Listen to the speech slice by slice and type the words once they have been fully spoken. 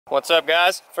What's up,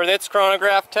 guys? For this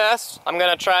chronograph test, I'm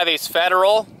gonna try these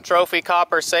Federal Trophy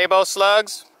Copper Sabot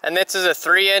Slugs. And this is a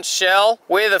 3-inch shell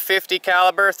with a 50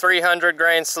 caliber 300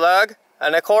 grain slug.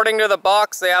 And according to the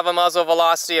box, they have a muzzle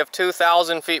velocity of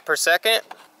 2,000 feet per second.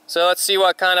 So let's see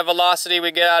what kind of velocity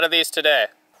we get out of these today.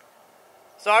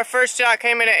 So our first shot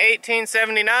came in at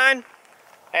 1879,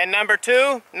 and number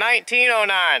two,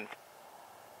 1909.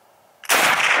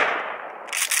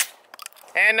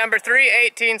 And number three,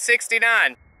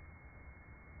 1869.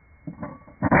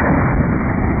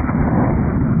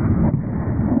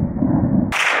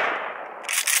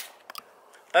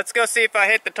 Let's go see if I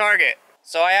hit the target.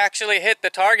 So I actually hit the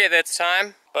target this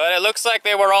time, but it looks like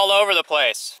they were all over the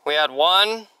place. We had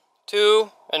 1,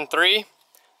 2, and 3.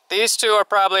 These two are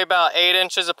probably about 8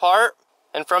 inches apart,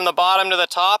 and from the bottom to the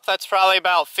top, that's probably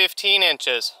about 15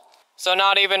 inches. So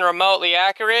not even remotely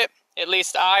accurate, at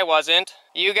least I wasn't.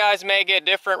 You guys may get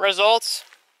different results,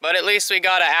 but at least we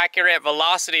got an accurate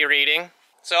velocity reading.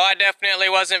 So I definitely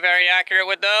wasn't very accurate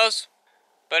with those.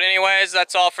 But anyways,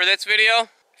 that's all for this video.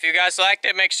 If you guys liked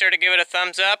it, make sure to give it a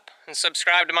thumbs up and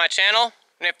subscribe to my channel.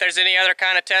 And if there's any other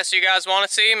kind of tests you guys want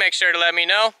to see, make sure to let me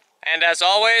know. And as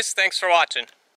always, thanks for watching.